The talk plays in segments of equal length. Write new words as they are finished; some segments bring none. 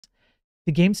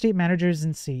The game state manager is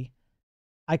in C.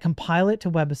 I compile it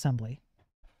to WebAssembly.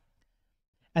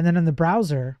 And then in the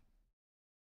browser,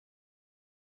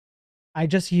 I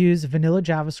just use vanilla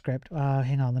JavaScript.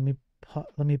 Hang on,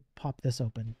 let me pop this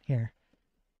open here.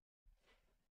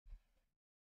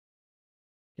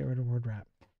 Get rid of word wrap.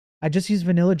 I just use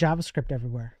vanilla JavaScript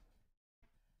everywhere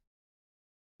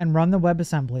and run the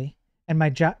WebAssembly. And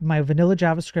my vanilla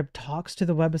JavaScript talks to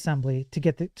the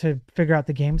WebAssembly to figure out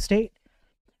the game state.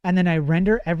 And then I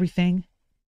render everything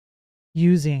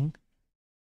using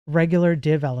regular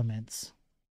div elements.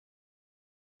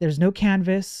 There's no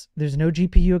canvas. There's no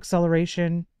GPU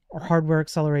acceleration or hardware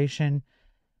acceleration.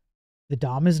 The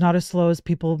DOM is not as slow as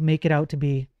people make it out to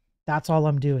be. That's all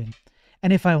I'm doing.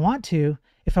 And if I want to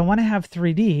have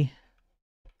 3D,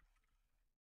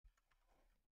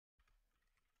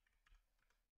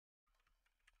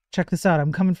 check this out.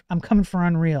 I'm coming for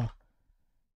Unreal.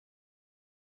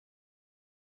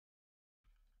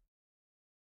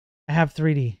 I have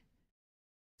 3D.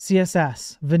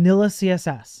 CSS, vanilla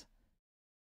CSS.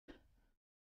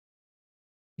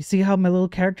 You see how my little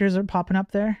characters are popping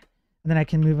up there? And then I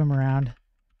can move them around.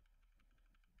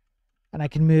 And I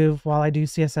can move while I do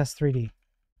CSS 3D.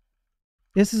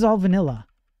 This is all vanilla.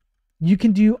 You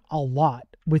can do a lot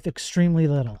with extremely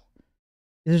little.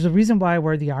 There's a reason why I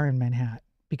wear the Iron Man hat.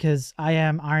 Because I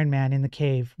am Iron Man in the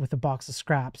cave with a box of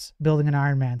scraps building an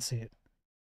Iron Man suit.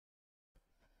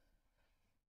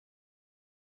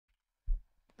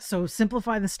 So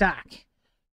simplify the stack.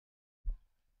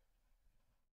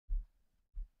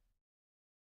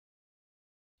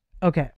 Okay.